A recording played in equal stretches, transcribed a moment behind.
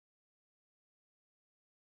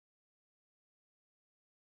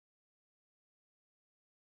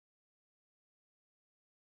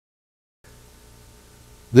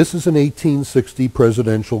This is an 1860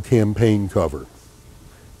 presidential campaign cover.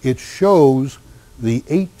 It shows the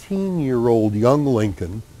 18-year-old young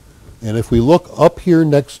Lincoln, and if we look up here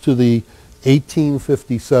next to the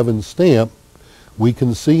 1857 stamp, we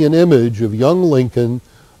can see an image of young Lincoln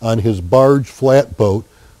on his barge flatboat.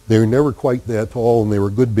 They're never quite that tall, and they were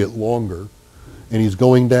a good bit longer, and he's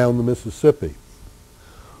going down the Mississippi.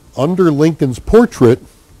 Under Lincoln's portrait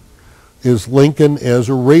is Lincoln as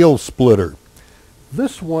a rail splitter.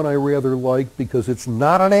 This one I rather like because it's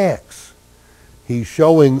not an axe. He's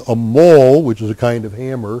showing a maul, which is a kind of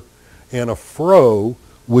hammer, and a froe,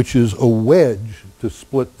 which is a wedge to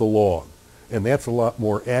split the log. And that's a lot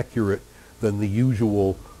more accurate than the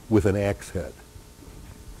usual with an axe head.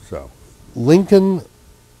 So, Lincoln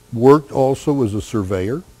worked also as a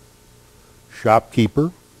surveyor,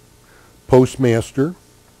 shopkeeper, postmaster,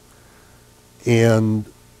 and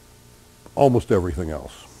almost everything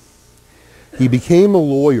else. He became a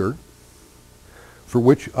lawyer, for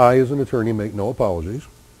which I, as an attorney, make no apologies.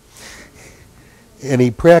 And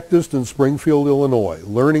he practiced in Springfield, Illinois,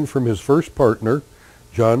 learning from his first partner,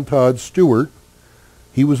 John Todd Stewart.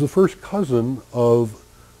 He was the first cousin of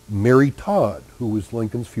Mary Todd, who was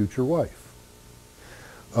Lincoln's future wife.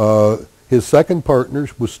 His second partner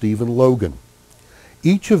was Stephen Logan.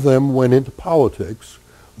 Each of them went into politics.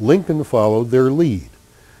 Lincoln followed their lead.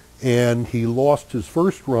 And he lost his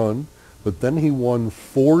first run, but then he won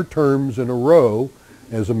 4 terms in a row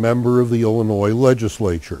as a member of the Illinois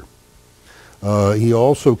legislature. He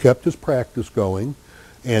also kept his practice going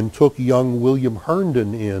and took young William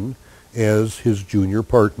Herndon in as his junior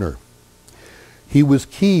partner. He was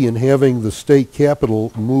key in having the state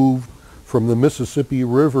capital moved from the Mississippi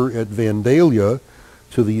River at Vandalia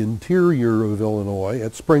to the interior of Illinois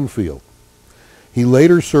at Springfield. He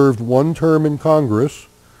later served 1 term in Congress,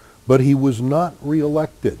 but he was not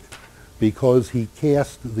reelected because he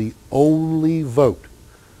cast the only vote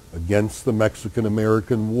against the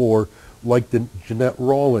Mexican-American War, like Jeanette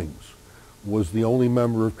Rawlings was the only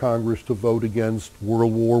member of Congress to vote against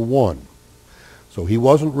World War I. So he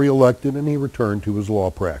wasn't reelected, and he returned to his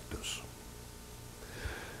law practice.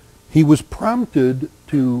 He was prompted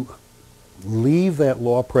to leave that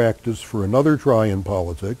law practice for another try in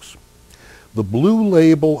politics. The blue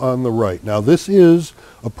label on the right, now this is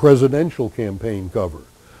a presidential campaign cover,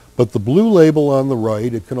 but the blue label on the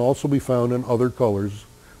right, it can also be found in other colors.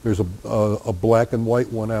 There's a black and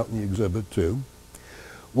white one out in the exhibit too,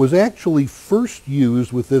 was actually first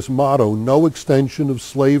used with this motto, "No extension of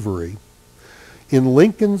slavery," in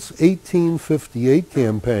Lincoln's 1858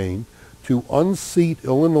 campaign to unseat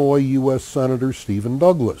Illinois U.S. Senator Stephen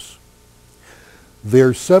Douglas.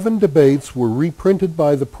 Their 7 debates were reprinted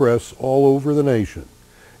by the press all over the nation,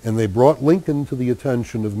 and they brought Lincoln to the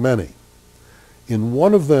attention of many. In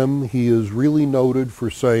one of them, he is really noted for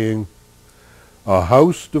saying, "A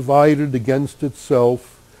house divided against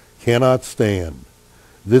itself cannot stand.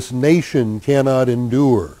 This nation cannot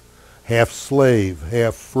endure, half slave,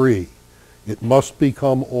 half free. It must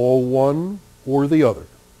become all one or the other."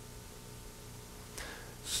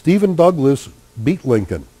 Stephen Douglas beat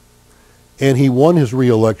Lincoln, and he won his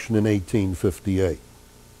re-election in 1858.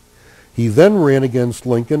 He then ran against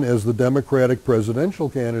Lincoln as the Democratic presidential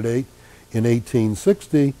candidate in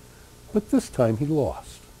 1860, but this time he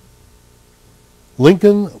lost.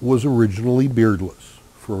 Lincoln was originally beardless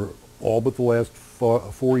for all but the last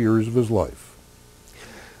 4 years of his life.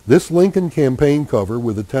 This Lincoln campaign cover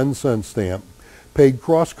with a 10-cent stamp paid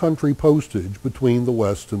cross-country postage between the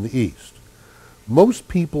West and the East. Most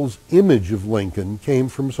people's image of Lincoln came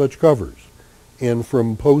from such covers and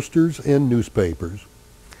from posters and newspapers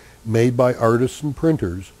made by artists and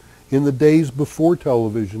printers in the days before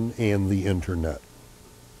television and the internet.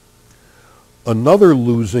 Another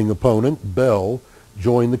losing opponent, Bell,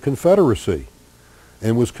 joined the Confederacy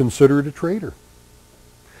and was considered a traitor.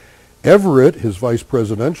 Everett, his vice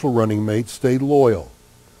presidential running mate, stayed loyal,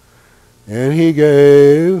 and he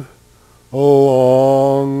gave a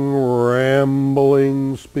long,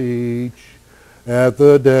 rambling speech at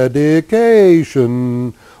the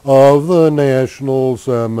dedication of the National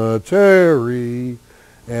Cemetery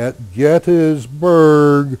at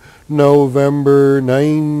Gettysburg, November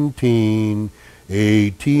 19,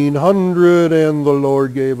 1800, and the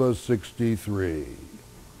Lord gave us 63.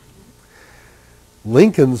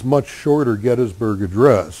 Lincoln's much shorter Gettysburg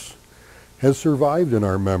address has survived in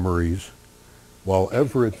our memories, while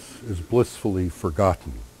Everett's is blissfully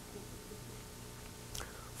forgotten.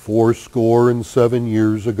 77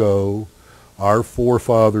 years ago, our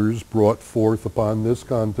forefathers brought forth upon this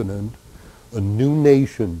continent a new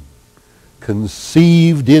nation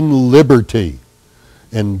conceived in liberty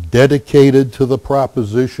and dedicated to the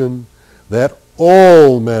proposition that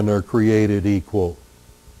all men are created equal.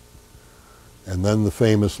 And then the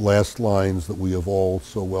famous last lines that we have all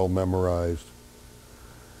so well memorized.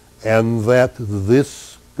 And that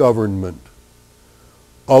this government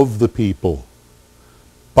of the people,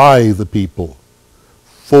 by the people,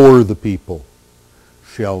 for the people,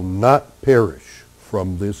 shall not perish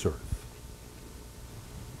from this earth.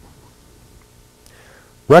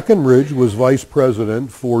 Breckinridge was vice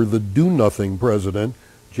president for the do-nothing president,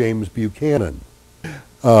 James Buchanan.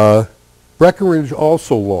 Breckinridge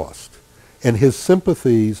also lost, and his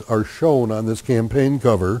sympathies are shown on this campaign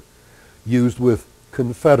cover used with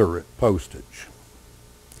Confederate postage.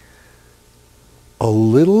 A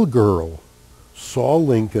little girl saw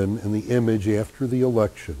Lincoln in the image after the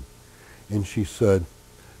election, and she said,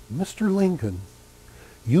 "Mr. Lincoln,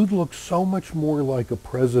 you'd look so much more like a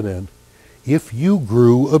president if you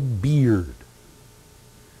grew a beard."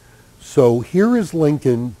 So here is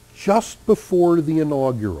Lincoln just before the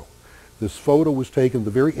inaugural. This photo was taken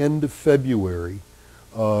the very end of February,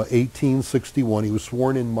 1861. He was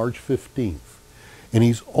sworn in March 15th. And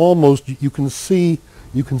he's almost, you can see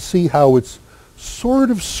how it's sort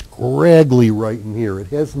of scraggly right in here. It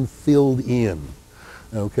hasn't filled in,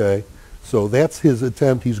 okay? So that's his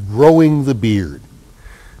attempt. He's growing the beard,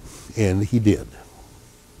 and he did.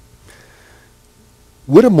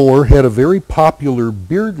 Whittemore had a very popular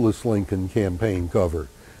beardless Lincoln campaign cover.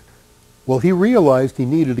 Well, he realized he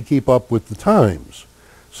needed to keep up with the times.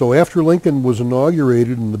 So after Lincoln was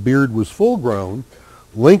inaugurated and the beard was full grown,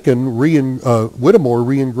 Whittemore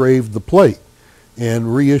re-engraved the plate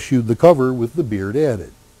and reissued the cover with the beard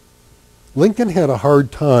added. Lincoln had a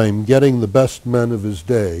hard time getting the best men of his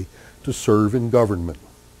day to serve in government.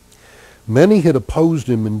 Many had opposed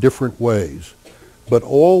him in different ways, but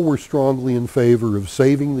all were strongly in favor of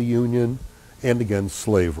saving the Union and against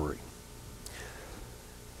slavery.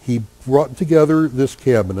 He brought together this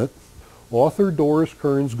cabinet. Author Doris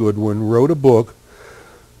Kearns Goodwin wrote a book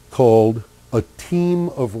called A Team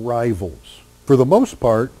of Rivals. For the most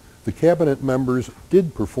part, the cabinet members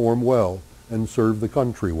did perform well and serve the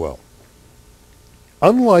country well.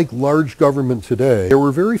 Unlike large government today, there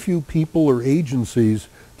were very few people or agencies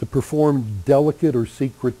to perform delicate or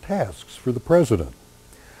secret tasks for the president.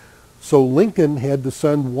 So Lincoln had to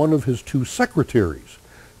send one of his two secretaries,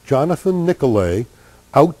 Jonathan Nicolay,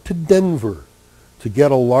 out to Denver to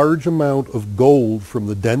get a large amount of gold from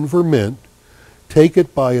the Denver Mint, take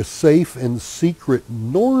it by a safe and secret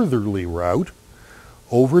northerly route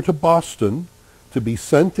over to Boston to be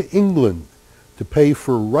sent to England to pay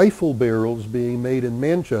for rifle barrels being made in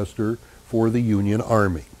Manchester for the Union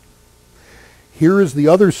Army. Here is the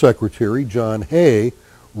other secretary, John Hay,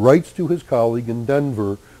 writes to his colleague in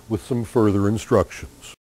Denver with some further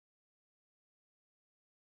instructions.